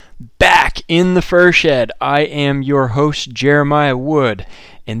Back in the fur shed, I am your host, Jeremiah Wood,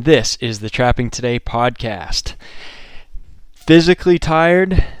 and this is the Trapping Today podcast. Physically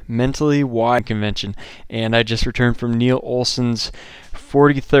tired, mentally wide convention, and I just returned from Neil Olson's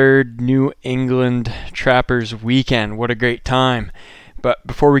 43rd New England Trappers Weekend. What a great time. But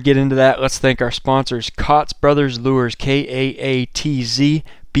before we get into that, let's thank our sponsors, Kaatz Brothers Lures,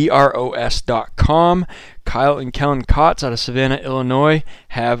 KAATZBROS.com. Kyle and Kellen Kaatz out of Savannah, Illinois,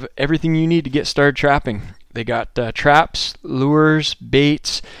 have everything you need to get started trapping. They got traps, lures,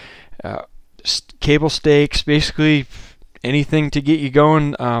 baits, cable stakes, basically anything to get you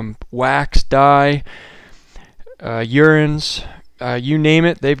going, wax, dye, urines, you name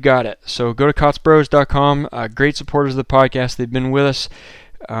it, they've got it. So go to KaatzBros.com. Great supporters of the podcast. They've been with us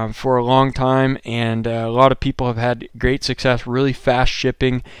for a long time, and a lot of people have had great success, really fast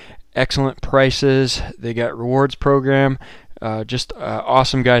shipping, excellent prices. They got rewards program, just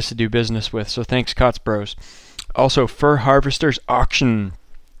awesome guys to do business with. So thanks, Kaatz Bros. Also, Fur Harvesters Auction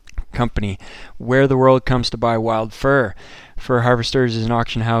Company, where the world comes to buy wild fur. Fur Harvesters is an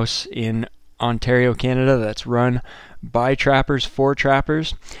auction house in Ontario, Canada, that's run by trappers for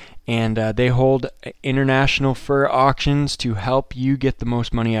trappers, and they hold international fur auctions to help you get the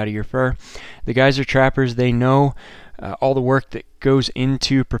most money out of your fur. The guys are trappers. They know all the work that goes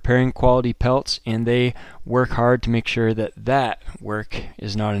into preparing quality pelts, and they work hard to make sure that that work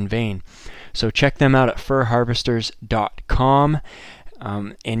is not in vain. So check them out at furharvesters.com.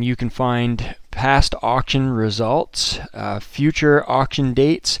 And you can find past auction results, future auction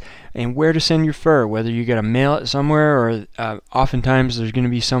dates, and where to send your fur, whether you got to mail it somewhere or oftentimes there's going to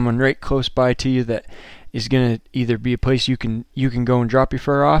be someone right close by to you that is going to either be a place you can go and drop your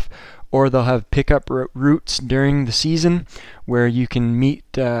fur off, or they'll have pickup routes during the season where you can meet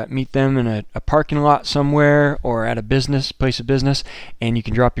them in a parking lot somewhere or at a place of business, and you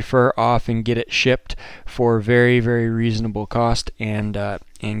can drop your fur off and get it shipped for very, very reasonable cost and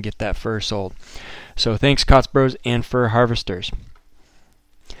get that fur sold. So thanks, Kaatz Bros and Fur Harvesters.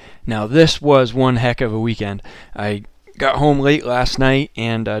 Now this was one heck of a weekend. I got home late last night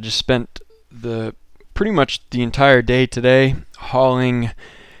and just spent pretty much the entire day today hauling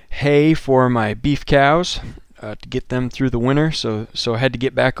hay for my beef cows to get them through the winter. So I had to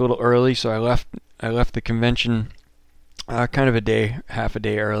get back a little early. So I left the convention kind of half a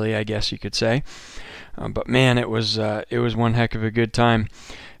day early, I guess you could say. But man, it was one heck of a good time.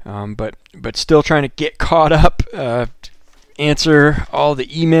 But still trying to get caught up, answer all the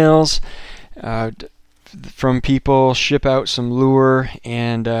emails from people, ship out some lure,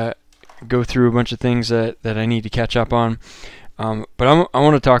 and go through a bunch of things that I need to catch up on. But I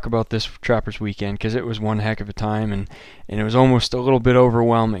want to talk about this Trappers Weekend because it was one heck of a time, and it was almost a little bit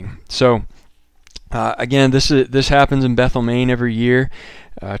overwhelming. So again, this happens in Bethel, Maine every year.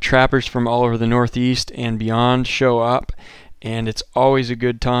 Trappers from all over the Northeast and beyond show up, and it's always a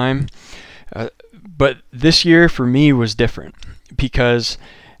good time. But this year for me was different because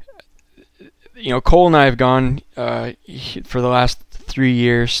Cole and I have gone for the last 3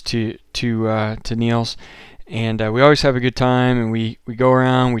 years to Neil's. And we always have a good time, and we go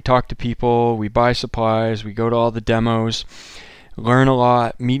around, we talk to people, we buy supplies, we go to all the demos, learn a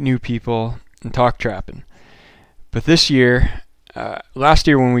lot, meet new people, and talk trapping. But this year, last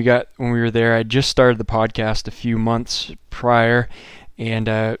year when we were there, I just started the podcast a few months prior, and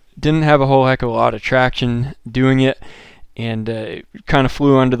didn't have a whole heck of a lot of traction doing it, and it kind of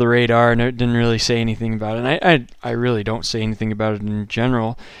flew under the radar, and I didn't really say anything about it. And I really don't say anything about it in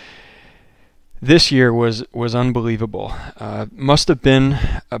general. This year was unbelievable. Must have been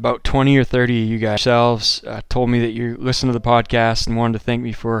about 20 or 30 of you guys yourselves told me that you listened to the podcast and wanted to thank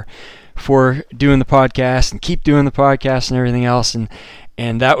me for doing the podcast and keep doing the podcast and everything else.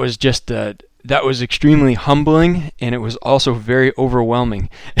 And that was just that was extremely humbling, and it was also very overwhelming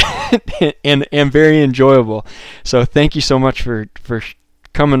and very enjoyable. So thank you so much for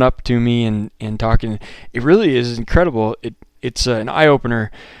coming up to me and talking. It really is incredible. It's an eye-opener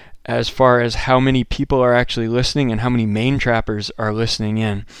as far as how many people are actually listening and how many Maine trappers are listening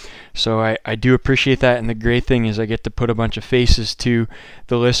in. So I do appreciate that, and the great thing is I get to put a bunch of faces to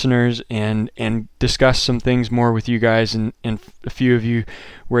the listeners and discuss some things more with you guys, and a few of you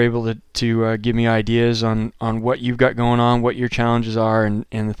were able to give me ideas on what you've got going on, what your challenges are, and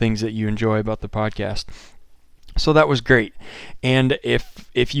the things that you enjoy about the podcast. So that was great. And if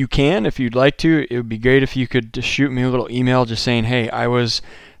you'd like to, it would be great if you could just shoot me a little email just saying, hey, I was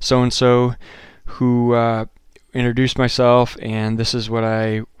so-and-so who introduced myself, and this is what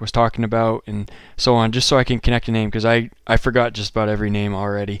I was talking about, and so on, just so I can connect a name, because I forgot just about every name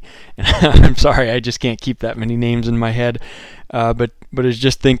already. And I'm sorry, I just can't keep that many names in my head. But but is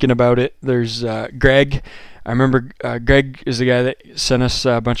just thinking about it. There's Greg. I remember Greg is the guy that sent us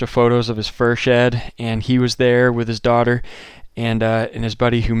a bunch of photos of his fur shed, and he was there with his daughter and his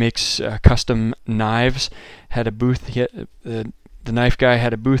buddy who makes custom knives. Had a booth. The knife guy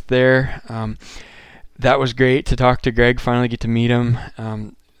had a booth there. That was great to talk to Greg. Finally get to meet him.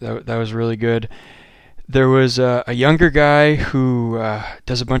 That was really good. There was a younger guy who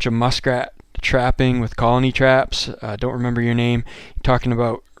does a bunch of muskrat trapping with colony traps. Don't remember your name. Talking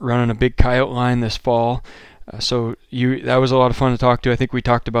about running a big coyote line this fall. That was a lot of fun to talk to. I think we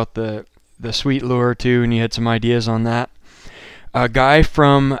talked about the sweet lure too, and you had some ideas on that. A guy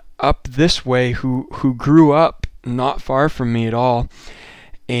from up this way who grew up not far from me at all,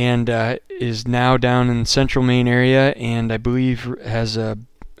 and is now down in central Maine area, and I believe has a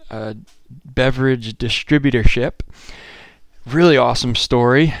beverage distributorship. Really awesome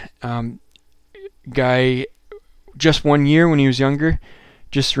story. Guy, just 1 year when he was younger,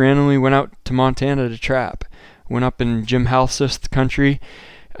 just randomly went out to Montana to trap. Went up in Jim Halseth's country.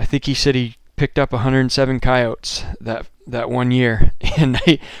 I think he said he picked up 107 coyotes that 1 year, and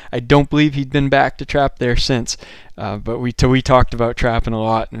I don't believe he'd been back to trap there since. But we talked about trapping a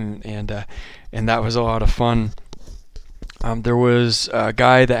lot, and that was a lot of fun. There was a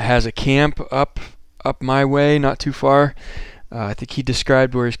guy that has a camp up my way, not too far. I think he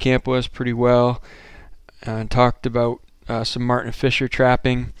described where his camp was pretty well, and talked about some Martin Fisher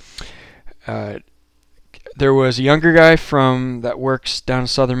trapping. There was a younger guy that works down in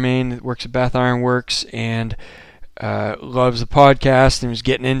southern Maine, that works at Bath Iron Works, and loves the podcast and was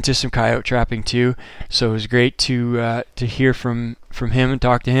getting into some coyote trapping too. So it was great to hear from him and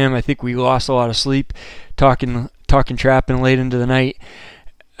talk to him. I think we lost a lot of sleep talking trapping late into the night.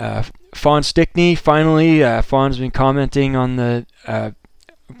 Fawn Stickney, finally, Fawn's been commenting on the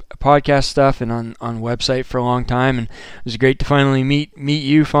podcast stuff and on website for a long time, and it was great to finally meet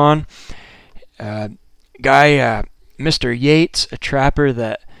you, Fawn. Guy, Mr. Yates, a trapper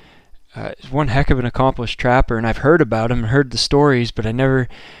that is one heck of an accomplished trapper, and I've heard about him and heard the stories, but I never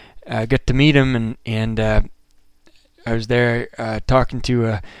got to meet him, and I was there talking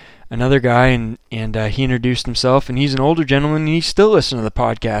to another guy, and he introduced himself, and he's an older gentleman, and he's still listening to the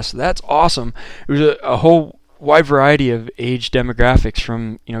podcast, so that's awesome. It was a whole wide variety of age demographics,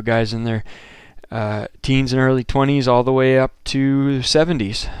 from guys in their teens and early 20s all the way up to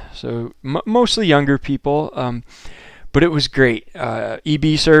 70s, so mostly younger people, but it was great.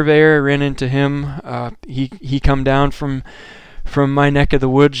 EB Surveyor, ran into him. He come down from my neck of the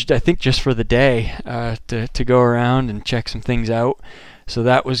woods, I think just for the day, to go around and check some things out, so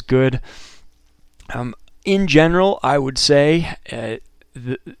that was good. In general, I would say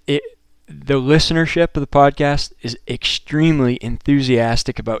the listenership of the podcast is extremely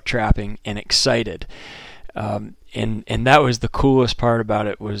enthusiastic about trapping and excited, and that was the coolest part about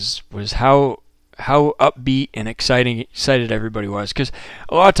it, was how upbeat and excited everybody was, because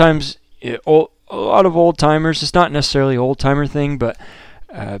a lot of times a lot of old timers, it's not necessarily an old timer thing, but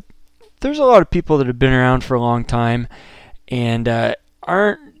there's a lot of people that have been around for a long time and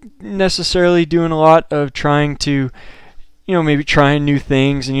aren't necessarily doing a lot of trying to maybe trying new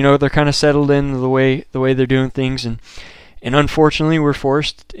things, and they're kind of settled in the way they're doing things, and unfortunately we're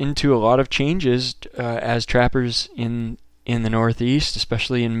forced into a lot of changes as trappers in the Northeast,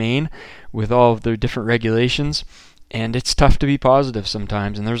 especially in Maine, with all of the different regulations, and it's tough to be positive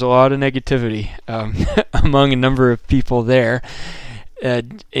sometimes, and there's a lot of negativity among a number of people there,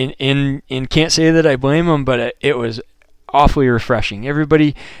 and can't say that I blame them, but it was awfully refreshing.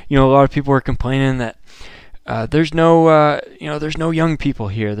 Everybody, a lot of people were complaining that there's no young people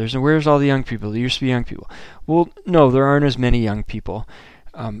here. Where's all the young people? There used to be young people. Well, no, there aren't as many young people,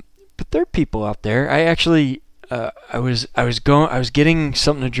 but there are people out there. I actually, I was getting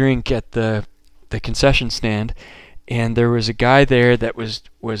something to drink at the concession stand, and there was a guy there that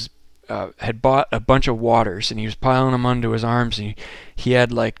had bought a bunch of waters, and he was piling them onto his arms, and he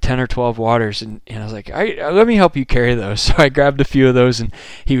had like 10 or 12 waters, and I was like, let me help you carry those. So I grabbed a few of those, and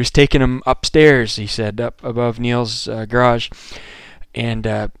he was taking them upstairs, he said, up above Neil's garage,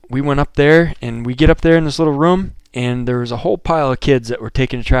 and we went up there, and we get up there in this little room, and there was a whole pile of kids that were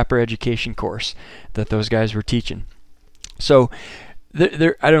taking a trapper education course that those guys were teaching. So I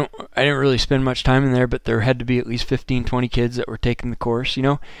didn't really spend much time in there, but there had to be at least 15, 20 kids that were taking the course.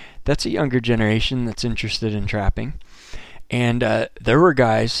 That's a younger generation that's interested in trapping. And there were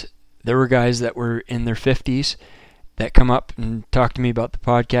guys that were in their 50s that come up and talk to me about the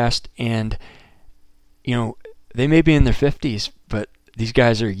podcast, and they may be in their 50s, but these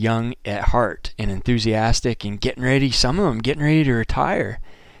guys are young at heart and enthusiastic and some of them getting ready to retire.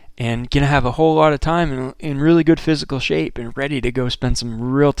 and gonna have a whole lot of time in really good physical shape and ready to go spend some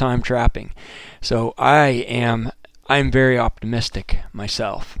real time trapping. So I'm very optimistic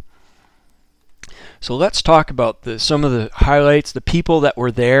myself. So let's talk about some of the highlights, the people that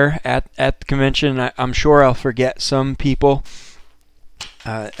were there at the convention. I'm sure I'll forget some people,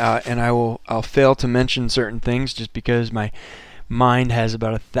 and I'll fail to mention certain things just because my mind has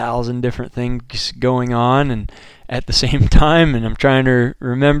about 1,000 different things going on and at the same time, and I'm trying to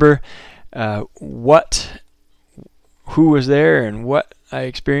remember who was there and what I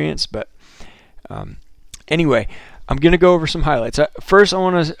experienced. But anyway, I'm gonna go over some highlights. First, I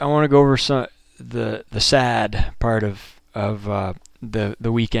want to go over the sad part of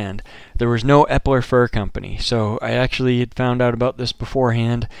the weekend. There was no Epler Fur Company, so I actually had found out about this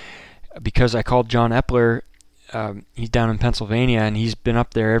beforehand because I called John Epler. He's down in Pennsylvania, and he's been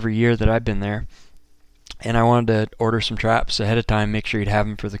up there every year that I've been there. And I wanted to order some traps ahead of time, make sure he'd have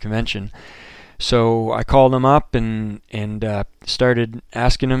them for the convention. So I called him up and started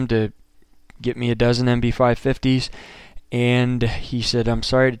asking him to get me a dozen MB550s. And he said, "I'm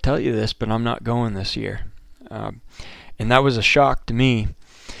sorry to tell you this, but I'm not going this year." And that was a shock to me.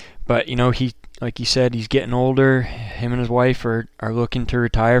 But, like he said, he's getting older. Him and his wife are looking to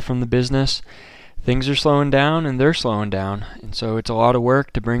retire from the business. Things are slowing down, and they're slowing down. And so it's a lot of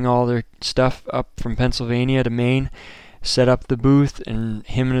work to bring all their stuff up from Pennsylvania to Maine, set up the booth, and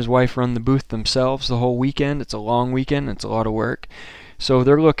him and his wife run the booth themselves the whole weekend. It's a long weekend. It's a lot of work. So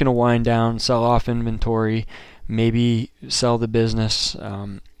they're looking to wind down, sell off inventory, maybe sell the business.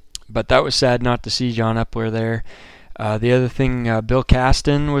 But that was sad not to see John Epler there. The other thing, Bill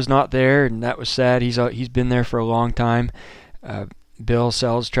Caston was not there, and that was sad. He's been there for a long time. Bill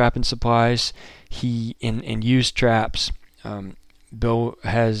sells trapping supplies. He in used traps. Bill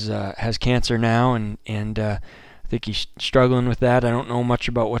has cancer now, and I think he's struggling with that. I don't know much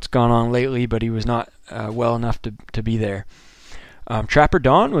about what's gone on lately, but he was not well enough to be there. Trapper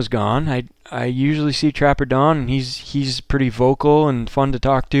Don was gone. I usually see Trapper Don, and he's pretty vocal and fun to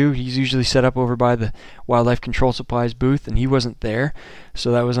talk to. He's usually set up over by the Wildlife Control Supplies booth, and he wasn't there,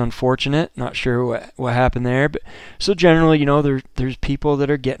 so that was unfortunate. Not sure what happened there, but so generally, there's people that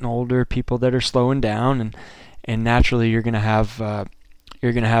are getting older, people that are slowing down, and naturally you're gonna have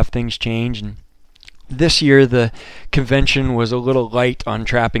things change. And this year the convention was a little light on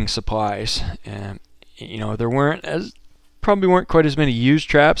trapping supplies, and there probably weren't quite as many used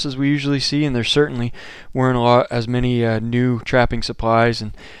traps as we usually see, and there certainly weren't as many new trapping supplies.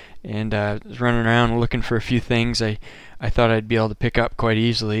 And I was running around looking for a few things I thought I'd be able to pick up quite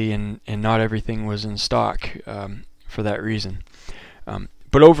easily, and not everything was in stock for that reason.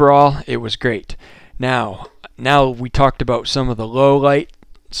 But overall, it was great. Now we talked about some of the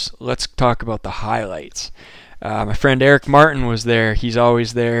lowlights. Let's talk about the highlights. My friend Eric Martin was there. He's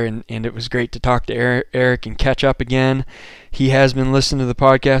always there, and it was great to talk to Eric and catch up again. He has been listening to the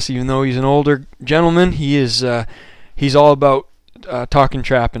podcast, even though he's an older gentleman. He's all about talking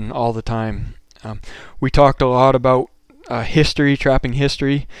trapping all the time. We talked a lot about trapping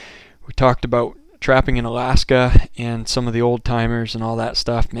history. We talked about trapping in Alaska and some of the old timers and all that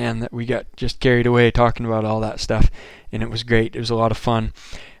stuff. Man, that we got just carried away talking about all that stuff, and it was great. It was a lot of fun.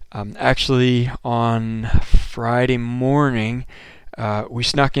 Actually, on Friday morning, we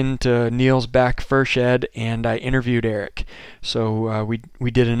snuck into Neil's back fur shed, and I interviewed Eric. So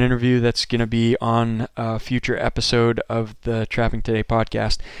we did an interview that's going to be on a future episode of the Trapping Today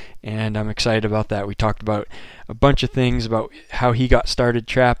podcast, and I'm excited about that. We talked about a bunch of things about how he got started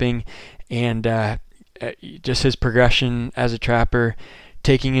trapping, and just his progression as a trapper,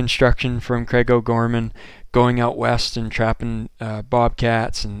 taking instruction from Craig O'Gorman, going out west and trapping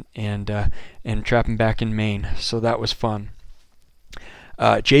bobcats and trapping back in Maine. So that was fun.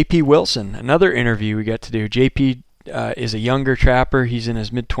 JP Wilson, another interview we got to do. JP is a younger trapper. He's in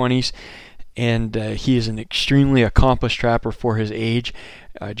his mid-20s, and he is an extremely accomplished trapper for his age.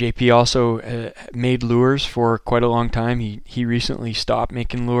 JP also made lures for quite a long time. He recently stopped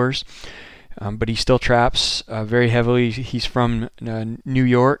making lures, but he still traps very heavily. He's from New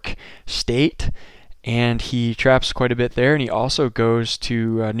York State, and he traps quite a bit there, and he also goes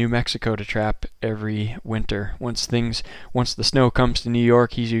to New Mexico to trap every winter. Once the snow comes to New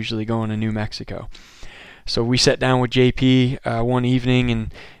York, he's usually going to New Mexico. So we sat down with JP one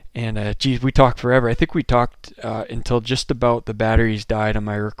evening, and geez, we talked forever. I think we talked until just about the batteries died on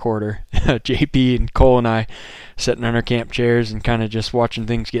my recorder. JP and Cole and I sitting on our camp chairs and kind of just watching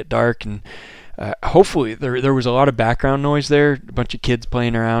things get dark, and hopefully there was a lot of background noise there, a bunch of kids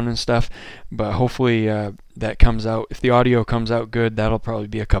playing around and stuff, but hopefully that comes out. If the audio comes out good, that'll probably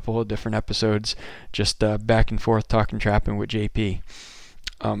be a couple of different episodes, just back and forth talking trapping with JP.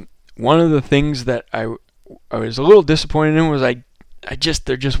 One of the things that I was a little disappointed in was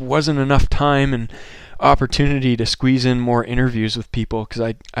there just wasn't enough time and opportunity to squeeze in more interviews with people,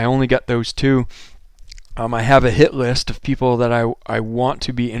 because I only got those two. I have a hit list of people that I want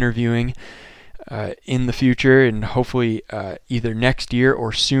to be interviewing in the future, and hopefully either next year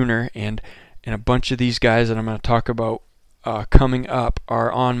or sooner, and a bunch of these guys that I'm going to talk about coming up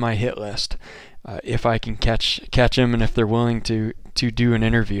are on my hit list, if I can catch them and if they're willing to do an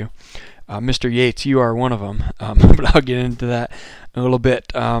interview. Mr. Yates, you are one of them, but I'll get into that a little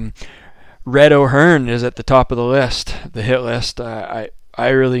bit. Red O'Hearn is at the top of the list, the hit list. I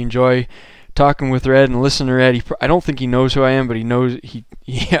really enjoy talking with Red and listening to Red. I don't think he knows who I am, but he knows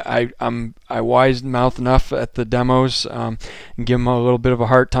I wise mouth enough at the demos, and give him a little bit of a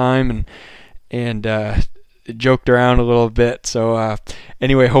hard time, and joked around a little bit. So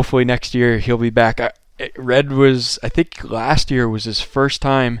anyway, hopefully next year he'll be back. Red was, I think last year was his first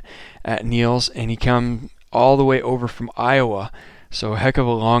time at Neil's, and he come all the way over from Iowa, so a heck of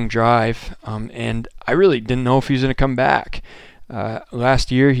a long drive, and I really didn't know if he was going to come back.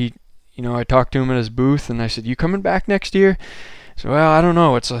 Last year, I talked to him at his booth, and I said, "You coming back next year?" So, well, I don't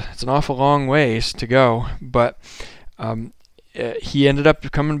know. It's an awful long ways to go, but he ended up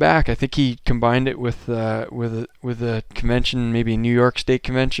coming back. I think he combined it with a convention, maybe a New York State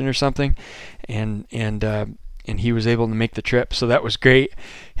convention or something, and he was able to make the trip. So that was great.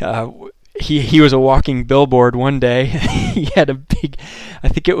 He was a walking billboard one day. He had a big, I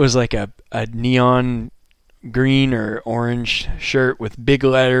think it was like a neon green or orange shirt with big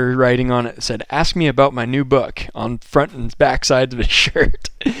letter writing on it that said, "Ask me about my new book," on front and back sides of his shirt.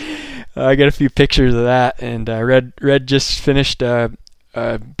 I got a few pictures of that, and Red just finished a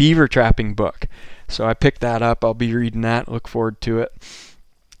beaver trapping book, so I picked that up. I'll be reading that. Look forward to it.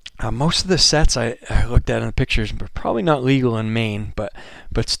 Most of the sets I looked at in the pictures were probably not legal in Maine,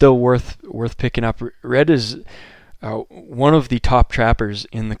 but still worth picking up. Red is one of the top trappers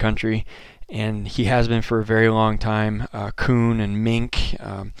in the country, and he has been for a very long time. Coon and mink,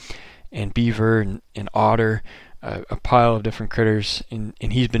 and beaver and otter, a pile of different critters, and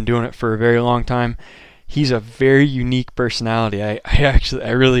he's been doing it for a very long time. He's a very unique personality. I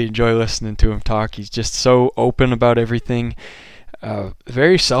really enjoy listening to him talk. He's just so open about everything.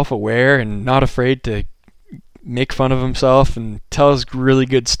 Very self-aware and not afraid to make fun of himself and tells really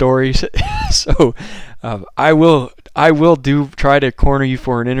good stories. So I will try to corner you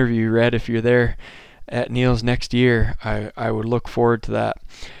for an interview, Red, if you're there at Neil's next year. I would look forward to that.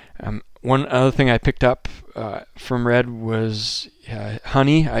 One other thing I picked up from Red was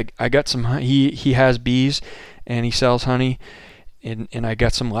honey. I got some honey. He has bees and he sells honey, and I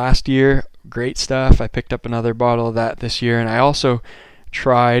got some last year. Great stuff. I picked up another bottle of that this year, and I also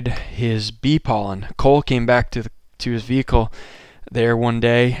tried his bee pollen. Cole came back to his vehicle there one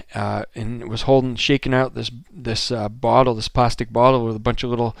day, and was shaking out this bottle, this plastic bottle with a bunch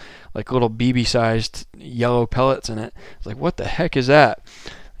of little BB-sized yellow pellets in it. I was like, "What the heck is that?"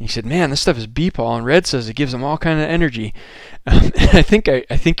 And he said, "Man, this stuff is bee pollen. Red says it gives him all kind of energy." And I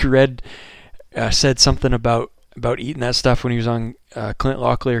think Red said something about eating that stuff when he was on Clint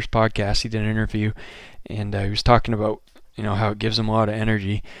Locklear's podcast. He did an interview, and he was talking about how it gives him a lot of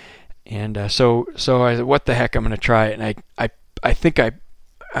energy. And so I said, "What the heck? I'm going to try it." And I think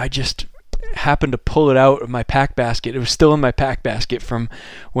I just happened to pull it out of my pack basket. It was still in my pack basket from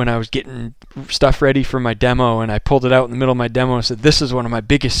when I was getting stuff ready for my demo, and I pulled it out in the middle of my demo and said, "This is one of my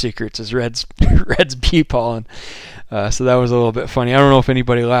biggest secrets, is Red's bee pollen." So that was a little bit funny. I don't know if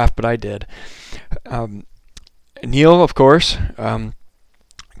anybody laughed, but I did. Neil, of course.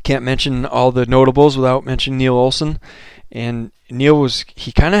 Can't mention all the notables without mentioning Neil Olson. And Neil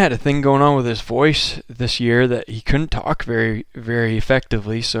he kind of had a thing going on with his voice this year that he couldn't talk very, very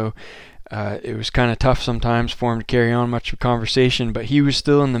effectively. So it was kind of tough sometimes for him to carry on much of a conversation, but he was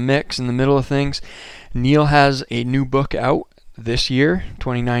still in the mix, in the middle of things. Neil has a new book out this year,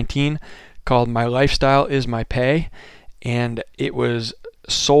 2019, called My Lifestyle is My Pay, and it was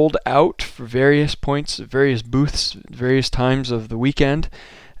sold out for various points, various booths, various times of the weekend.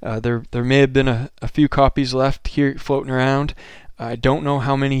 There may have been a few copies left here floating around. I don't know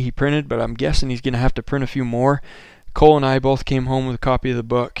how many he printed, but I'm guessing he's going to have to print a few more. Cole and I both came home with a copy of the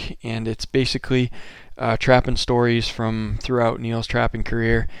book, and it's basically trapping stories from throughout Neil's trapping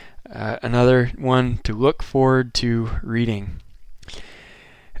career. Another one to look forward to reading.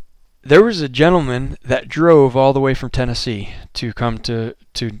 There was a gentleman that drove all the way from Tennessee to come to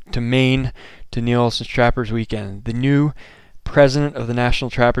Maine to Neil Olson's Trappers Weekend. The new president of the National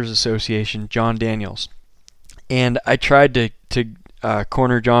Trappers Association, John Daniels. And I tried to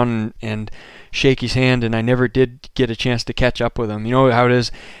corner John and shake his hand, and I never did get a chance to catch up with him. You know how it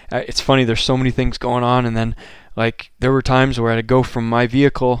is. It's funny. There's so many things going on, and then like there were times where I'd go from my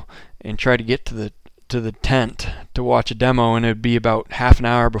vehicle and try to get to the tent to watch a demo, and it'd be about half an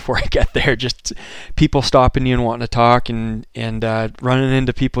hour before I get there. Just people stopping you and wanting to talk, and running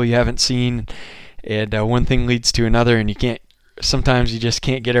into people you haven't seen, and one thing leads to another, and sometimes you just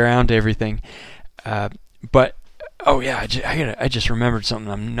can't get around to everything. But oh yeah, I just remembered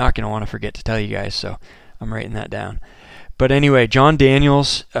something I'm not going to want to forget to tell you guys, so I'm writing that down. But anyway, John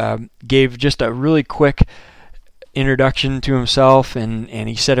Daniels gave just a really quick introduction to himself, and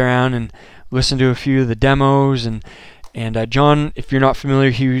he sat around and listened to a few of the demos. And John, if you're not familiar,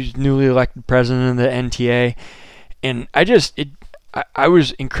 he was newly elected president of the NTA, and I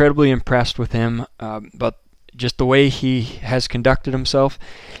was incredibly impressed with him, but just the way he has conducted himself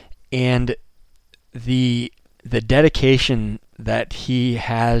and the dedication that he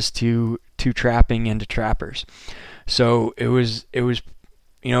has to trapping and to trappers. So it was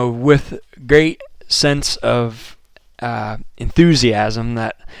with great sense of enthusiasm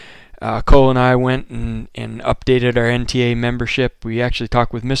that Cole and I went and updated our NTA membership. We actually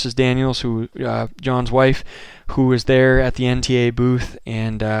talked with Mrs. Daniels, who John's wife, who was there at the NTA booth,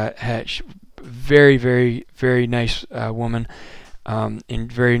 and very, very, very nice woman,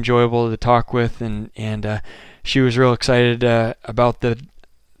 and very enjoyable to talk with, and she was real excited about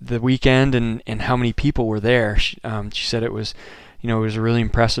the weekend and how many people were there. She said it was a really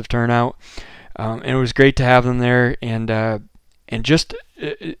impressive turnout, and it was great to have them there, and just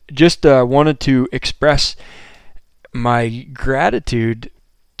wanted to express my gratitude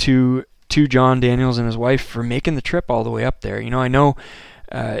to John Daniels and his wife for making the trip all the way up there. I know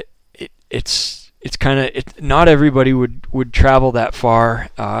it's kind of not everybody would travel that far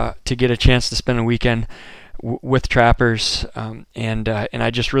to get a chance to spend a weekend with trappers, and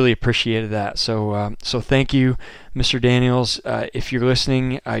I just really appreciated that. So thank you, Mr. Daniels. If you're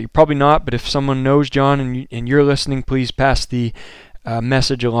listening, you're probably not, but if someone knows John and you're listening, please pass the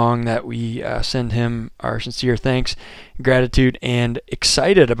message along that we send him our sincere thanks, gratitude, and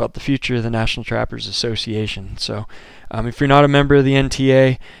excited about the future of the National Trappers Association. So if you're not a member of the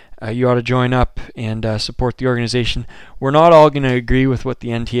NTA, you ought to join up and support the organization. We're not all going to agree with what the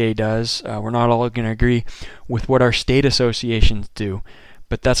NTA does. We're not all going to agree with what our state associations do,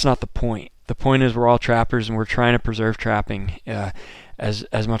 but that's not the point. The point is we're all trappers, and we're trying to preserve trapping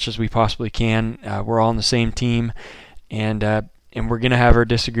as much as we possibly can. We're all on the same team, and we're going to have our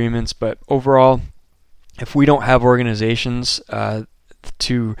disagreements, but overall, if we don't have organizations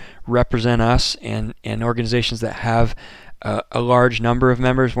to represent us and organizations that have a large number of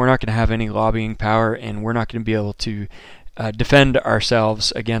members, we're not going to have any lobbying power, and we're not going to be able to defend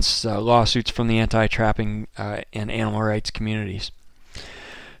ourselves against lawsuits from the anti-trapping and animal rights communities.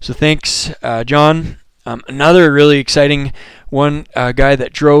 So thanks, John. Another really exciting one, guy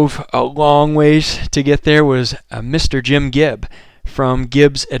that drove a long ways to get there was Mr. Jim Gibb from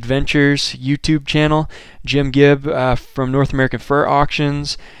Gibbs Adventures YouTube channel. Jim Gibb from North American Fur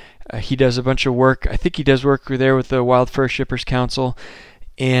Auctions. He does a bunch of work. I think he does work there with the Wild Fur Shippers Council.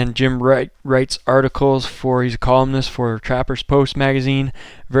 And Jim writes articles he's a columnist for Trappers Post magazine.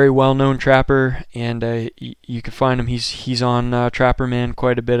 Very well-known trapper, and you can find him. He's on Trapper Man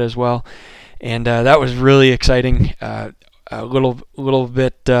quite a bit as well. And that was really exciting. A little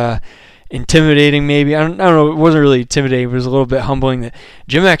bit intimidating, maybe. I don't know. It wasn't really intimidating. It was a little bit humbling that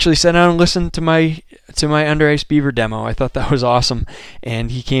Jim actually sat down and listened to my Under Ice Beaver demo. I thought that was awesome, and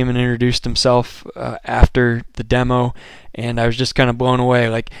he came and introduced himself after the demo, and I was just kind of blown away.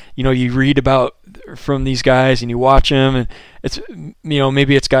 Like, you read about from these guys and you watch them, and it's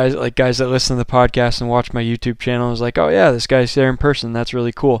maybe it's guys that listen to the podcast and watch my YouTube channel. It's like, oh yeah, this guy's there in person. That's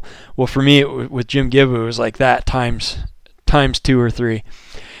really cool. Well, for me, with Jim Gibb, it was like that times 2 or 3.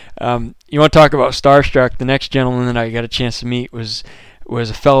 You want to talk about starstruck? The next gentleman that I got a chance to meet was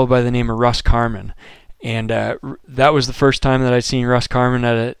a fellow by the name of Russ Carman, and that was the first time that I'd seen Russ Carman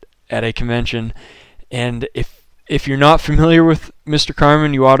at a convention. And if you're not familiar with Mr.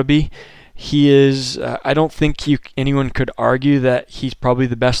 Carman, you ought to be. He is. I don't think anyone could argue that he's probably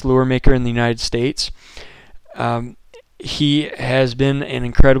the best lure maker in the United States. He has been an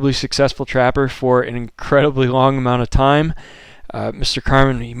incredibly successful trapper for an incredibly long amount of time. Mr.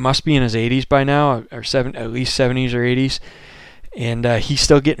 Carman, he must be in his 80s by now, or at least 70s or 80s, and he's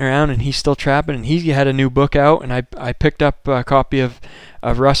still getting around, and he's still trapping, and he had a new book out, and I picked up a copy of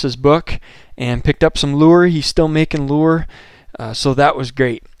Russ's book and picked up some lure. He's still making lure, so that was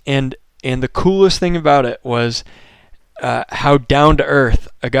great. And the coolest thing about it was how down to earth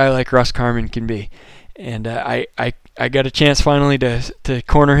a guy like Russ Carman can be. And I I got a chance finally to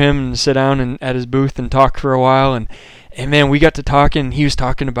corner him and sit down and at his booth and talk for a while, and man, we got to talking. He was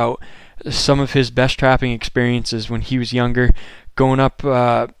talking about some of his best trapping experiences when he was younger, going up.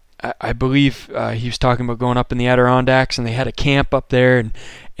 I believe he was talking about going up in the Adirondacks, and they had a camp up there,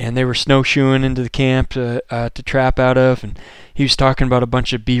 and they were snowshoeing into the camp to trap out of, and he was talking about a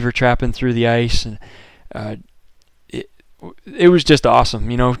bunch of beaver trapping through the ice, and it was just awesome,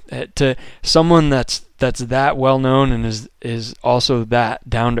 to someone that's that well known and is also that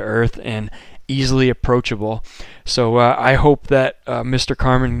down to earth and easily approachable. So I hope that Mr.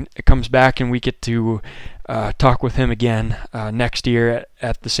 Carman comes back and we get to talk with him again next year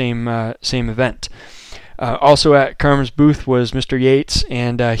at the same event. Also at Carman's booth was Mr. Yates,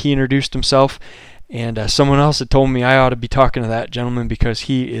 and he introduced himself. And someone else had told me I ought to be talking to that gentleman because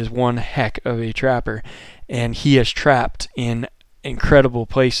he is one heck of a trapper, and he has trapped in incredible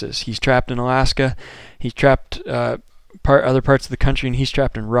places. He's trapped in Alaska, he's trapped other parts of the country, and he's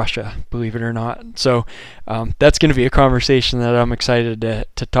trapped in Russia, believe it or not. So that's going to be a conversation that I'm excited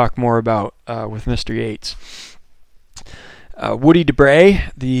to talk more about with Mr. Yates. Woody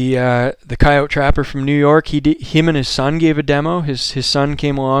DeBray, the coyote trapper from New York, him and his son gave a demo. His son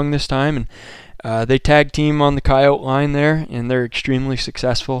came along this time, and they tag team on the coyote line there, and they're extremely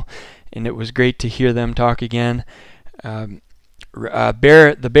successful. And it was great to hear them talk again. The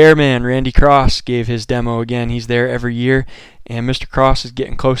Bear Man, Randy Cross, gave his demo again. He's there every year, and Mr. Cross is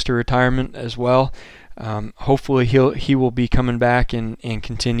getting close to retirement as well. Hopefully he will be coming back and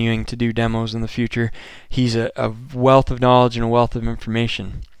continuing to do demos in the future. He's a wealth of knowledge and a wealth of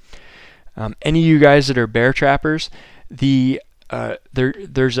information. Any of you guys that are bear trappers, there's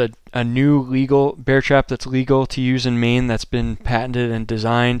a new legal bear trap that's legal to use in Maine that's been patented and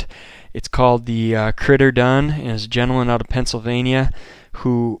designed. It's called the Critter Dun, and it's a gentleman out of Pennsylvania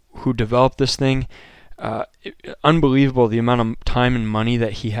who developed this thing. Unbelievable the amount of time and money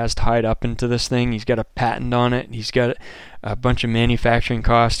that he has tied up into this thing. He's got a patent on it. He's got a bunch of manufacturing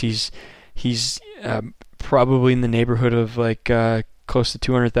costs. He's probably in the neighborhood of like close to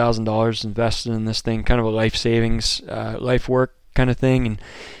 $200,000 invested in this thing, kind of a life savings, life work kind of thing. And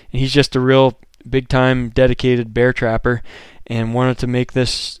he's just a real big time dedicated bear trapper, and wanted to make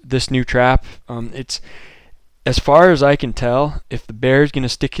this new trap. It's, as far as I can tell, if the bear is going to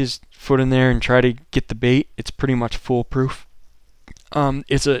stick his foot in there and try to get the bait, it's pretty much foolproof.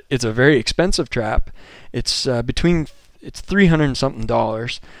 It's a very expensive trap. It's it's $300 and something,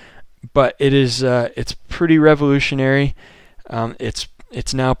 but it's pretty revolutionary.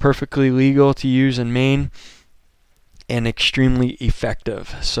 It's now perfectly legal to use in Maine, and extremely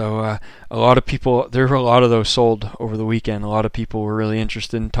effective. So there were a lot of those sold over the weekend. A lot of people were really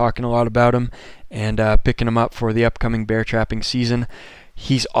interested in talking a lot about them and picking them up for the upcoming bear trapping season.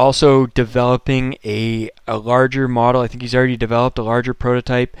 He's also developing a larger model. I think he's already developed a larger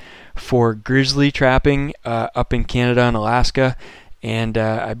prototype for grizzly trapping up in Canada and Alaska, and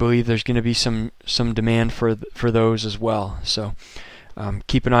I believe there's going to be some demand for those as well. So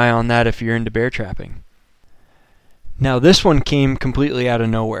keep an eye on that if you're into bear trapping. Now this one came completely out of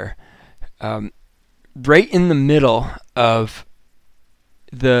nowhere. Right in the middle of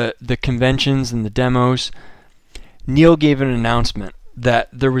the conventions and the demos, Neil gave an announcement that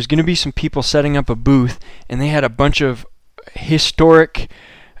there was going to be some people setting up a booth, and they had a bunch of historic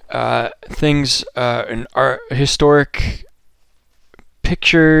things, and historic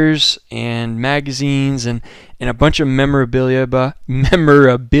pictures and magazines and a bunch of memorabilia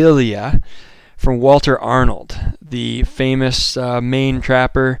from Walter Arnold, the famous Maine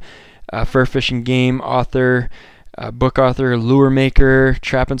trapper, fur fishing game author, book author, lure maker,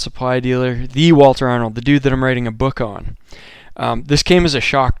 trap and supply dealer, the Walter Arnold, the dude that I'm writing a book on. This came as a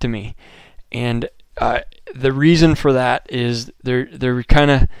shock to me, and the reason for that is they're kind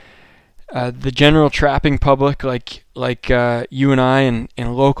of the general trapping public, like you and I and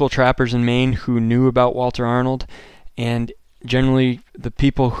local trappers in Maine who knew about Walter Arnold, and generally the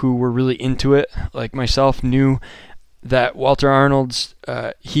people who were really into it, like myself, knew that Walter Arnold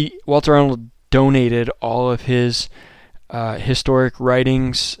donated all of his historic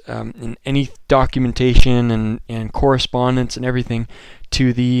writings and any documentation and correspondence and everything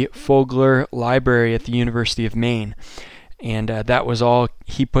to the Fogler Library at the University of Maine. And that was all.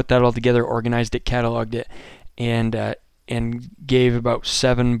 He put that all together, organized it, cataloged it, and gave about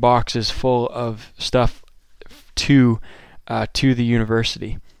 7 boxes full of stuff to the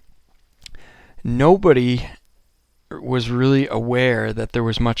university. Nobody was really aware that there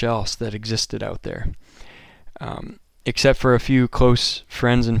was much else that existed out there, except for a few close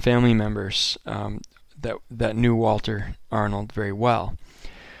friends and family members that knew Walter Arnold very well.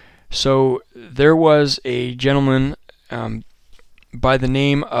 So there was a gentleman by the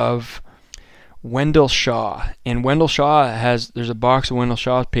name of Wendell Shaw. And Wendell Shaw there's a box of Wendell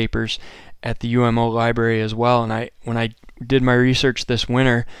Shaw papers at the UMO library as well. And when I did my research this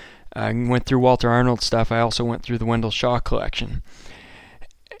winter, I went through Walter Arnold stuff. I also went through the Wendell Shaw collection.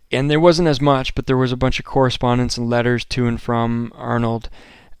 And there wasn't as much, but there was a bunch of correspondence and letters to and from Arnold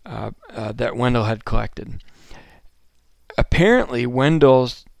that Wendell had collected. Apparently,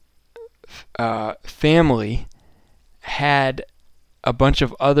 Wendell's family had a bunch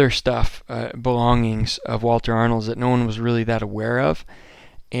of other stuff, belongings of Walter Arnold's that no one was really that aware of.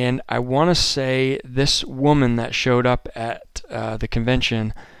 And I want to say this woman that showed up at the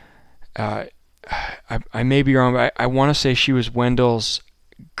convention, I may be wrong, but I want to say she was Wendell's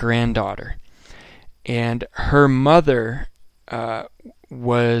granddaughter. And her mother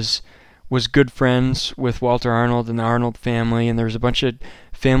was good friends with Walter Arnold and the Arnold family, and there was a bunch of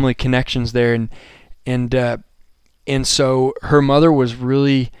family connections there. And so her mother was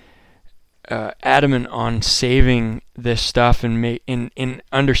really adamant on saving this stuff and in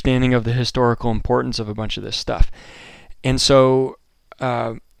understanding of the historical importance of a bunch of this stuff. And so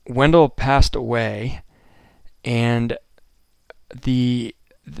Wendell passed away, and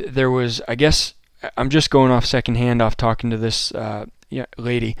there was, I guess, I'm just going off secondhand off talking to this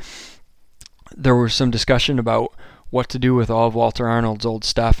lady. There was some discussion about what to do with all of Walter Arnold's old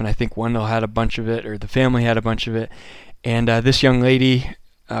stuff, and I think Wendell had a bunch of it, or the family had a bunch of it. And this young lady,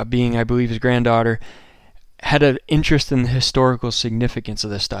 being, I believe, his granddaughter, had an interest in the historical significance of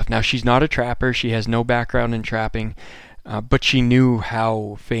this stuff. Now, she's not a trapper. She has no background in trapping, but she knew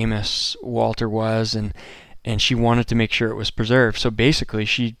how famous Walter was, and she wanted to make sure it was preserved. So basically,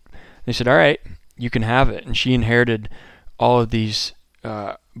 they said, all right, you can have it. And she inherited all of these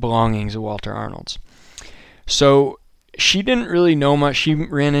belongings of Walter Arnold's. So she didn't really know much. She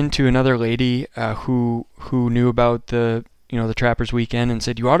ran into another lady who knew about the Trappers Weekend and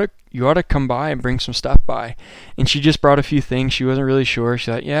said, you ought to come by and bring some stuff by. And she just brought a few things. She wasn't really sure.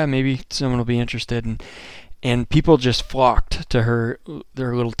 She thought, yeah, maybe someone will be interested. And people just flocked to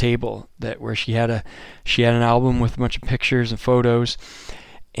their little table where she had an album with a bunch of pictures and photos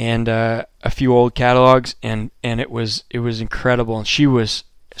and a few old catalogs, and it was incredible. And she was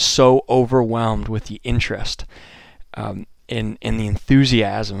so overwhelmed with the interest and the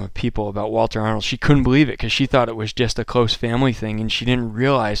enthusiasm of people about Walter Arnold. She couldn't believe it because she thought it was just a close family thing, and she didn't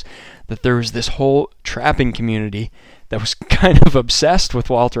realize that there was this whole trapping community that was kind of obsessed with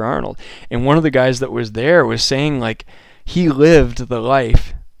Walter Arnold. And one of the guys that was there was saying, like, he lived the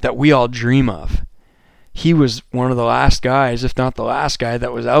life that we all dream of. He was one of the last guys, if not the last guy,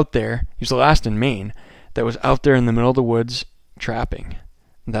 that was out there. He was the last in Maine that was out there in the middle of the woods trapping.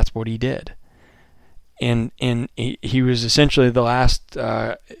 And that's what he did. And he was essentially the last,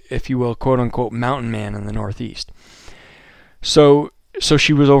 if you will, quote unquote, mountain man in the Northeast. So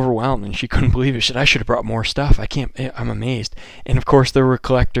she was overwhelmed and she couldn't believe it. She said, I should have brought more stuff. I'm amazed. And of course there were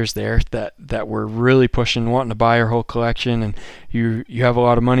collectors there that were really pushing, wanting to buy her whole collection, and you have a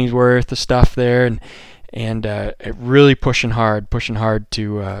lot of money's worth of stuff there, and really pushing hard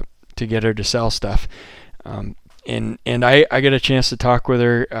to get her to sell stuff. And I get a chance to talk with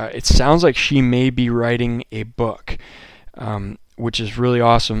her. It sounds like she may be writing a book, which is really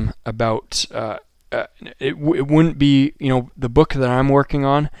awesome. About it wouldn't be, the book that I'm working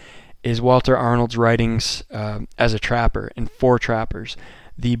on is Walter Arnold's writings as a trapper and for trappers.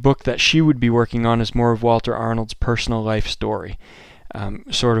 The book that she would be working on is more of Walter Arnold's personal life story,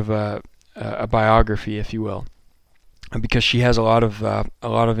 sort of a biography, if you will, because she has a lot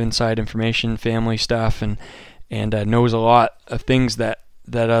of inside information, family stuff, and knows a lot of things that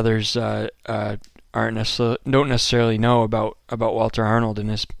others don't necessarily know about Walter Arnold and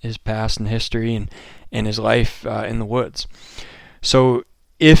his past and history and his life in the woods. So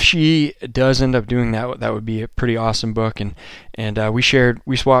if she does end up doing that, that would be a pretty awesome book. And we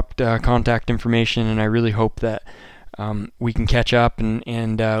swapped contact information, and I really hope that we can catch up.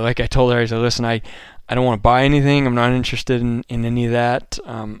 And like I told her, I said, listen, I don't want to buy anything. I'm not interested in any of that.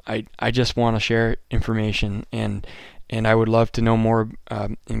 I just want to share information, and I would love to know more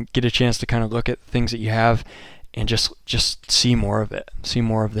and get a chance to kind of look at things that you have and just see more of it, see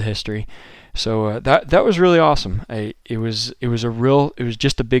more of the history. So that was really awesome. It was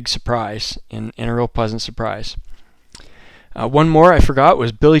just a big surprise and a real pleasant surprise. One more I forgot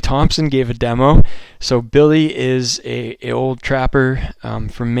was Billy Thompson gave a demo. So Billy is a old trapper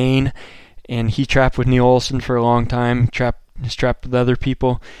from Maine, and he trapped with Neil Olson for a long time. He's trapped with other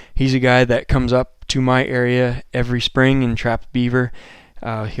people. He's a guy that comes up to my area every spring and traps beaver.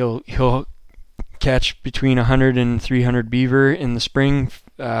 He'll catch between 100 and 300 beaver in the spring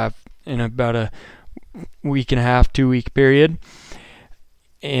in about a week and a half, 2-week period.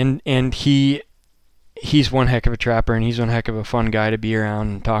 And he's one heck of a trapper, and he's one heck of a fun guy to be around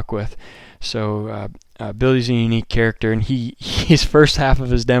and talk with. So Billy's a unique character, and his first half of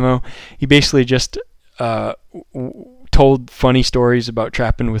his demo, he basically just told funny stories about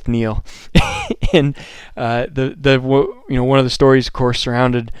trapping with Neil. And one of the stories, of course,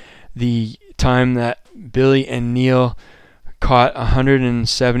 surrounded the time that Billy and Neil caught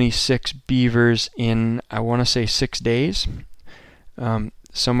 176 beavers in, I want to say, 6 days,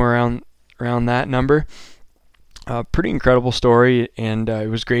 somewhere around that number. Pretty incredible story, and it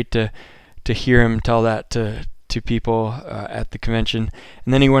was great to hear him tell that to people at the convention.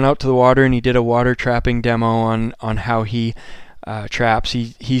 And then he went out to the water and he did a water trapping demo on how he traps.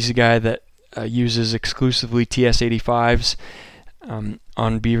 He's a guy that uses exclusively TS-85s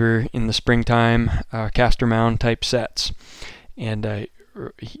on beaver in the springtime, caster mound type sets, and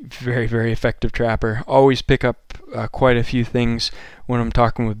very, very effective trapper. Always pick up quite a few things when I'm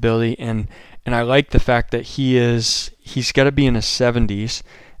talking with Billy, and I like the fact that he's got to be in his 70s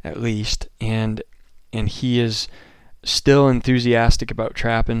at least, and he is still enthusiastic about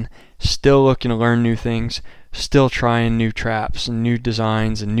trapping, still looking to learn new things, still trying new traps and new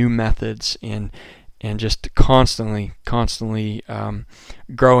designs and new methods, and just constantly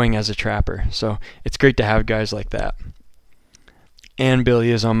growing as a trapper. So it's great to have guys like that. And Billy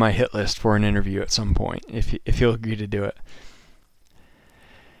is on my hit list for an interview at some point, if he'll agree to do it.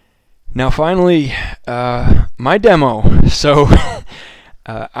 Now finally, my demo. So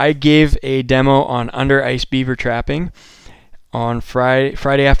I gave a demo on under ice beaver trapping on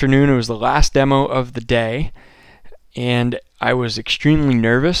Friday afternoon. It was the last demo of the day, and I was extremely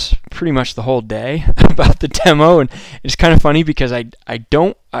nervous pretty much the whole day about the demo. And it's kind of funny because I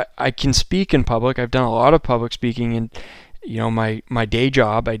can speak in public. I've done a lot of public speaking, and my day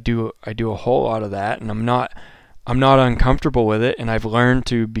job, I do a whole lot of that, and I'm not uncomfortable with it, and I've learned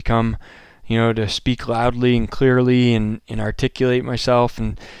to become, to speak loudly and clearly and articulate myself,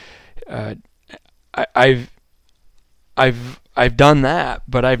 and I've done that,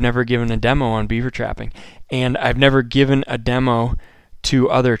 but I've never given a demo on beaver trapping, and I've never given a demo to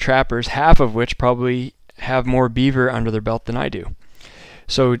other trappers, half of which probably have more beaver under their belt than I do.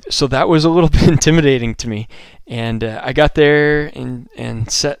 So that was a little bit intimidating to me, and I got there and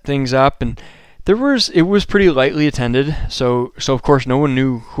set things up, and it was pretty lightly attended. So of course no one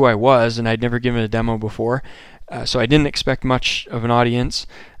knew who I was, and I'd never given a demo before, so I didn't expect much of an audience.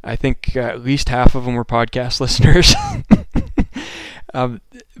 I think at least half of them were podcast listeners.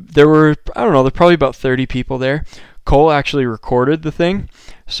 There were, I don't know, there's probably about 30 people there. Cole actually recorded the thing,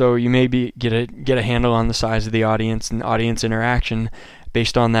 so you maybe get a handle on the size of the audience and audience interaction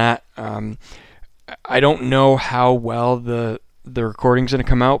based on that. I don't know how well the recording's going to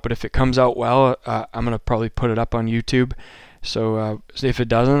come out, but if it comes out well, I'm going to probably put it up on YouTube. So if it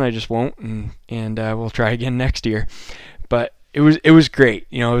doesn't, I just won't, and we'll try again next year. But it was great.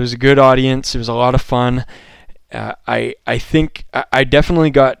 It was a good audience. It was a lot of fun. I think I definitely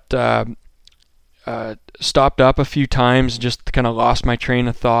got stopped up a few times, just kind of lost my train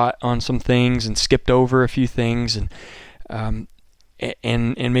of thought on some things and skipped over a few things, and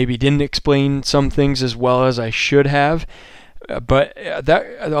maybe didn't explain some things as well as I should have. But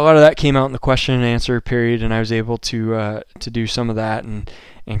a lot of that came out in the question and answer period, and I was able to do some of that and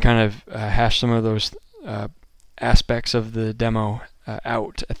kind of hash some of those aspects of the demo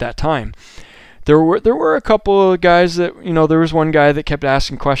out at that time. There were a couple of guys that, there was one guy that kept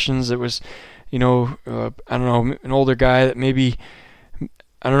asking questions that was, I don't know, an older guy that maybe,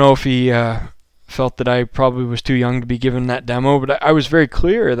 I don't know if he felt that I probably was too young to be given that demo, but I was very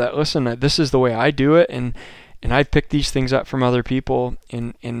clear that, listen, this is the way I do it, and I picked these things up from other people,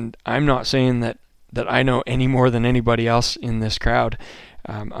 and I'm not saying that I know any more than anybody else in this crowd.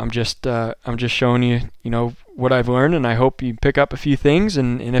 I'm just showing you, what I've learned, and I hope you pick up a few things,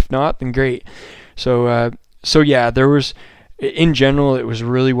 and if not, then great. So yeah, there was, in general, it was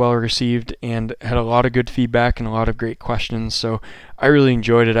really well received and had a lot of good feedback and a lot of great questions. So I really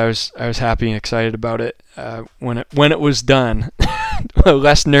enjoyed it. I was happy and excited about it when it was done.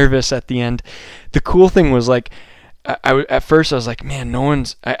 Less nervous at the end. The cool thing was, like, at first I was like, man, no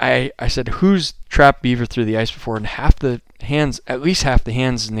one's. I said, who's trapped beaver through the ice before? And at least half the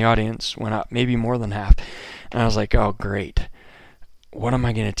hands in the audience went up, maybe more than half. And I was like, oh great, what am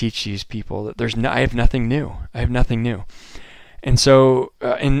I going to teach these people? I have nothing new. And so,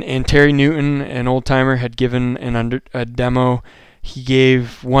 and Terry Newton, an old timer, had given a demo. He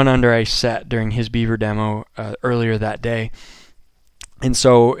gave one under ice set during his beaver demo earlier that day. And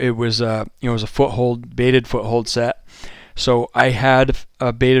so it was a baited foothold set. So I had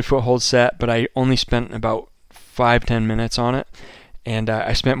a baited foothold set, but I only spent about 5-10 minutes on it, and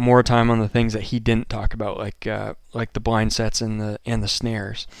I spent more time on the things that he didn't talk about, like the blind sets and the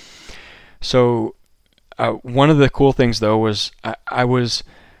snares. So one of the cool things though was I was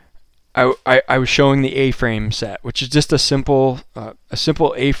showing the A-frame set, which is just a simple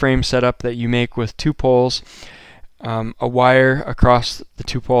A-frame setup that you make with 2 poles, a wire across the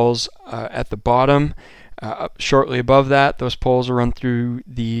 2 poles at the bottom. Shortly above that, those poles will run through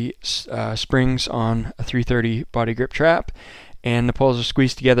the springs on a 330 body grip trap, and the poles are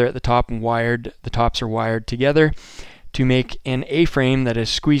squeezed together at the top and wired. The tops are wired together to make an A-frame that is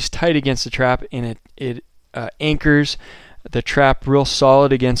squeezed tight against the trap, and it anchors the trap real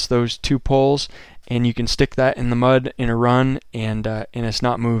solid against those 2 poles, and you can stick that in the mud in a run, and it's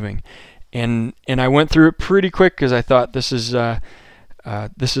not moving. And I went through it pretty quick because I thought this is a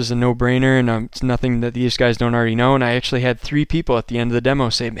no-brainer, and it's nothing that these guys don't already know. And I actually had 3 people at the end of the demo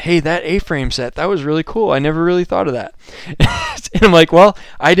say, "Hey, that A-frame set, that was really cool. I never really thought of that." And I'm like, well,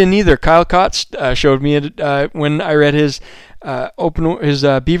 I didn't either. Kyle Kotz showed me it when I read his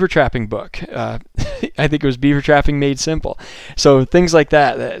beaver trapping book. I think it was Beaver Trapping Made Simple. So things like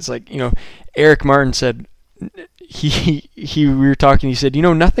that. It's like, Eric Martin said, we were talking. He said,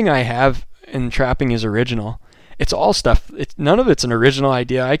 nothing I have in trapping is original. It's all stuff. None of it's an original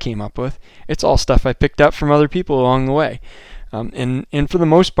idea I came up with. It's all stuff I picked up from other people along the way. And for the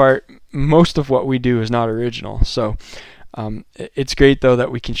most part, most of what we do is not original. So it's great though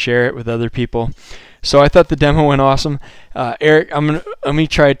that we can share it with other people. So I thought the demo went awesome. Eric, let me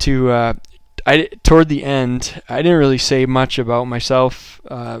try to. Toward the end, I didn't really say much about myself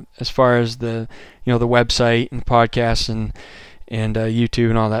as far as the website and podcasts and YouTube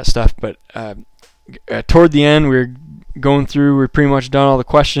and all that stuff. But toward the end, we're pretty much done all the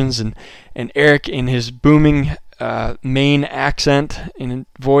questions, and Eric, in his booming Maine accent and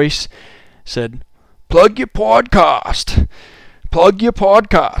voice, said, "Plug your podcast. Plug your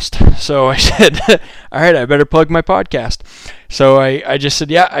podcast." So I said, all right, I better plug my podcast. So I just said,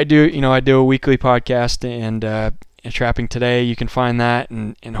 yeah, I do. I do a weekly podcast, and Trapping Today. You can find that,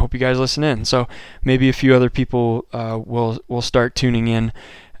 and hope you guys listen in. So maybe a few other people will start tuning in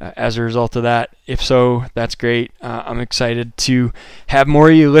as a result of that. If so, that's great. I'm excited to have more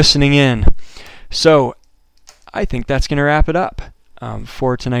of you listening in. So I think that's going to wrap it up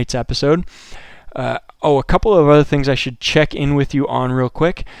for tonight's episode. A couple of other things I should check in with you on real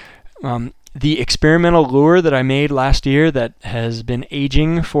quick. The experimental lure that I made last year that has been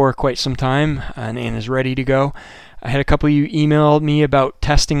aging for quite some time and is ready to go. I had a couple of you email me about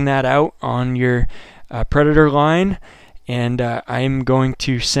testing that out on your Predator line, and I'm going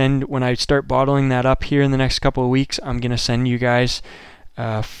to send, when I start bottling that up here in the next couple of weeks, I'm going to send you guys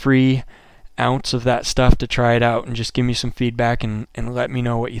a free ounce of that stuff to try it out, and just give me some feedback and let me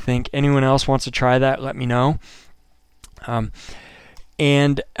know what you think. Anyone else wants to try that, let me know.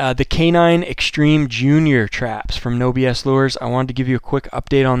 And the K9 Extreme Junior traps from No BS Lures, I wanted to give you a quick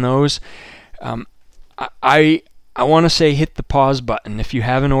update on those. I want to say hit the pause button. If you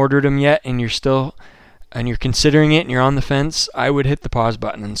haven't ordered them yet and you're considering it and you're on the fence, I would hit the pause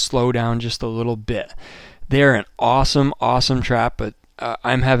button and slow down just a little bit. They're an awesome trap, but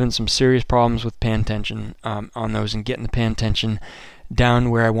I'm having some serious problems with pan tension on those and getting the pan tension down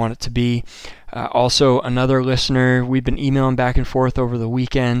where I want it to be. Also, another listener, we've been emailing back and forth over the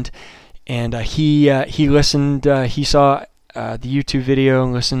weekend, and he listened, he saw the YouTube video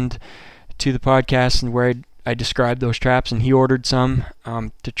and listened to the podcast and where I described those traps, and he ordered some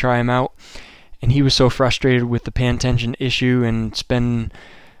to try them out. And he was so frustrated with the pan tension issue and spending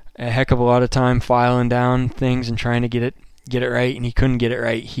a heck of a lot of time filing down things and trying to get it right, and he couldn't get it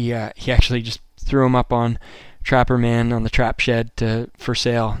right. He actually just threw them up on Trapper Man on the Trap Shed for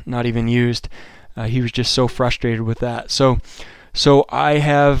sale, not even used. He was just so frustrated with that. So I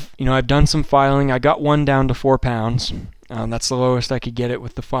have, I've done some filing. I got one down to 4 pounds. That's the lowest I could get it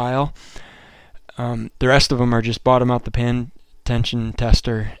with the file. The rest of them are just bottom out the pan tension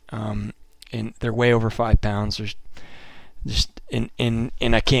tester, and they're way over 5 pounds. There's just and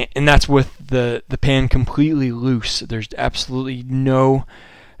I can't, and that's with the pan completely loose. There's absolutely no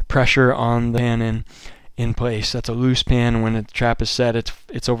pressure on the pan in place. That's a loose pan. When the trap is set,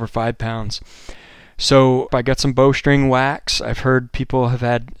 it's over 5 pounds. So I got some bowstring wax. I've heard people have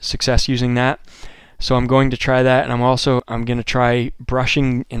had success using that. So I'm going to try that, and I'm going to try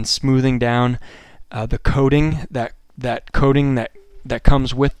brushing and smoothing down the coating, that coating that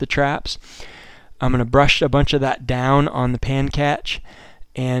comes with the traps. I'm going to brush a bunch of that down on the pan catch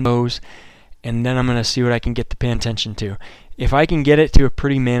and those, and then I'm going to see what I can get the pan tension to. If I can get it to a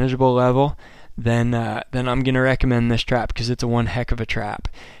pretty manageable level, then I'm going to recommend this trap because it's a one heck of a trap.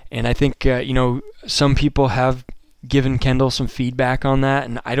 And I think, some people have given Kendall some feedback on that,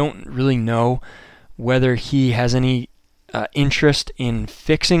 and I don't really know whether he has any interest in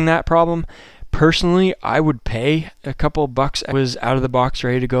fixing that problem. Personally, I would pay a couple bucks. It was out of the box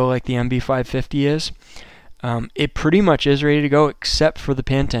ready to go like the MB550 is. It pretty much is ready to go except for the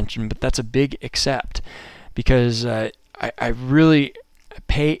pan tension, but that's a big except because I really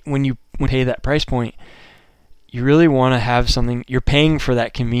when you pay that price point, you really want to have something. You're paying for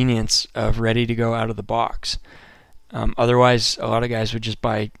that convenience of ready to go out of the box. Otherwise, a lot of guys would just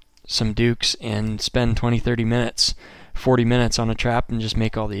buy some Dukes and spend 20, 30 minutes, 40 minutes on a trap and just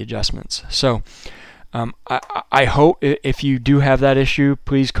make all the adjustments. So I hope if you do have that issue,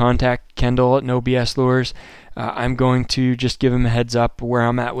 please contact Kendall at No BS Lures. I'm going to just give him a heads up where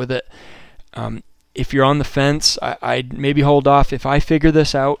I'm at with it. If you're on the fence, I'd maybe hold off. If I figure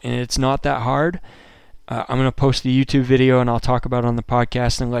this out and it's not that hard, I'm going to post the YouTube video and I'll talk about it on the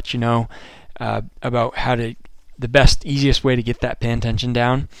podcast and let you know about the best, easiest way to get that pan tension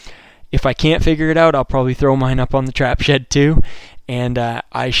down. If I can't figure it out, I'll probably throw mine up on the trap shed too, and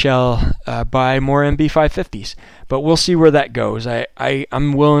I shall buy more MB550s. But we'll see where that goes.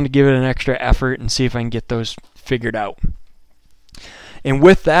 I'm willing to give it an extra effort and see if I can get those figured out. And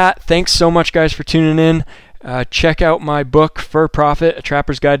with that, thanks so much, guys, for tuning in. Check out my book, Fur Profit, A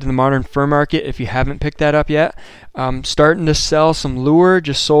Trapper's Guide to the Modern Fur Market, if you haven't picked that up yet. I'm starting to sell some lure.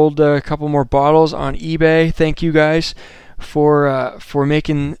 Just sold a couple more bottles on eBay. Thank you, guys, for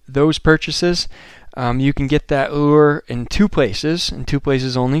making those purchases. You can get that lure in two places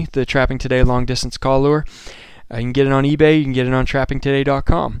only, the Trapping Today long distance call lure. You can get it on eBay, you can get it on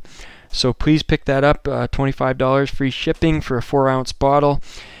trappingtoday.com. So please pick that up, $25 free shipping for a 4-ounce bottle.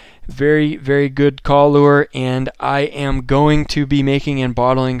 Very, very good call lure, and I am going to be making and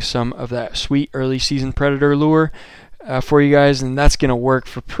bottling some of that sweet early season predator lure for you guys, and that's going to work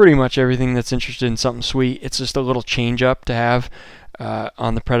for pretty much everything that's interested in something sweet. It's just a little change up to have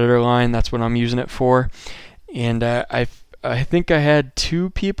on the predator line. That's what I'm using it for. And I think I had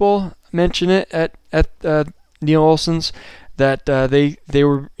 2 people mention it at Neil Olson's that they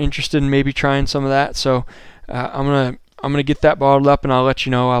were interested in maybe trying some of that. So I'm gonna get that bottled up and I'll let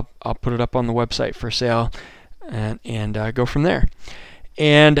you know. I'll put it up on the website for sale and go from there.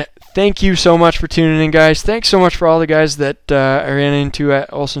 And thank you so much for tuning in, guys. Thanks so much for all the guys that I ran into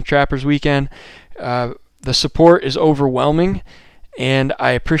at Olson Trappers Weekend. The support is overwhelming, and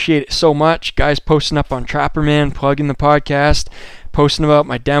I appreciate it so much. Guys posting up on Trapperman, plugging the podcast, posting about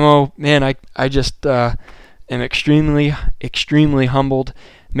my demo. Man, I just am extremely, extremely humbled.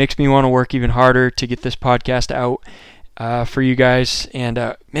 Makes me want to work even harder to get this podcast out for you guys.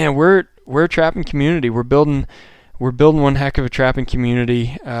 And man, we're a trapping community. We're building one heck of a trapping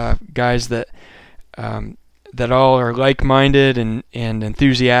community, guys that all are like-minded and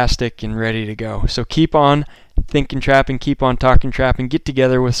enthusiastic and ready to go. So keep on thinking trapping, keep on talking trapping, get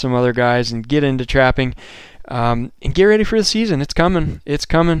together with some other guys and get into trapping, and get ready for the season. It's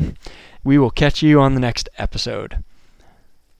coming. We will catch you on the next episode.